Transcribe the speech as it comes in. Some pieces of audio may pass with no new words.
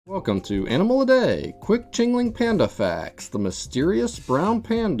Welcome to Animal a Day, quick Qinling Panda facts, the mysterious brown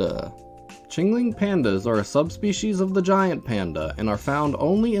panda. Qinling pandas are a subspecies of the giant panda and are found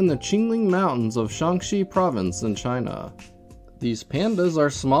only in the Qinling Mountains of Shaanxi province in China. These pandas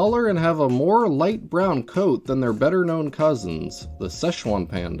are smaller and have a more light brown coat than their better known cousins, the Sichuan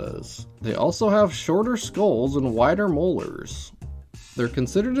pandas. They also have shorter skulls and wider molars. They're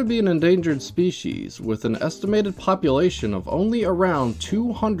considered to be an endangered species, with an estimated population of only around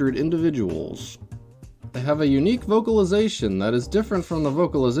 200 individuals. They have a unique vocalization that is different from the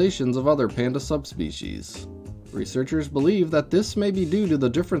vocalizations of other panda subspecies. Researchers believe that this may be due to the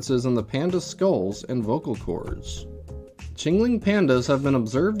differences in the panda's skulls and vocal cords. Qinling pandas have been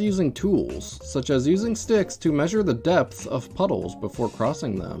observed using tools, such as using sticks to measure the depth of puddles before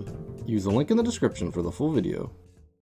crossing them. Use the link in the description for the full video.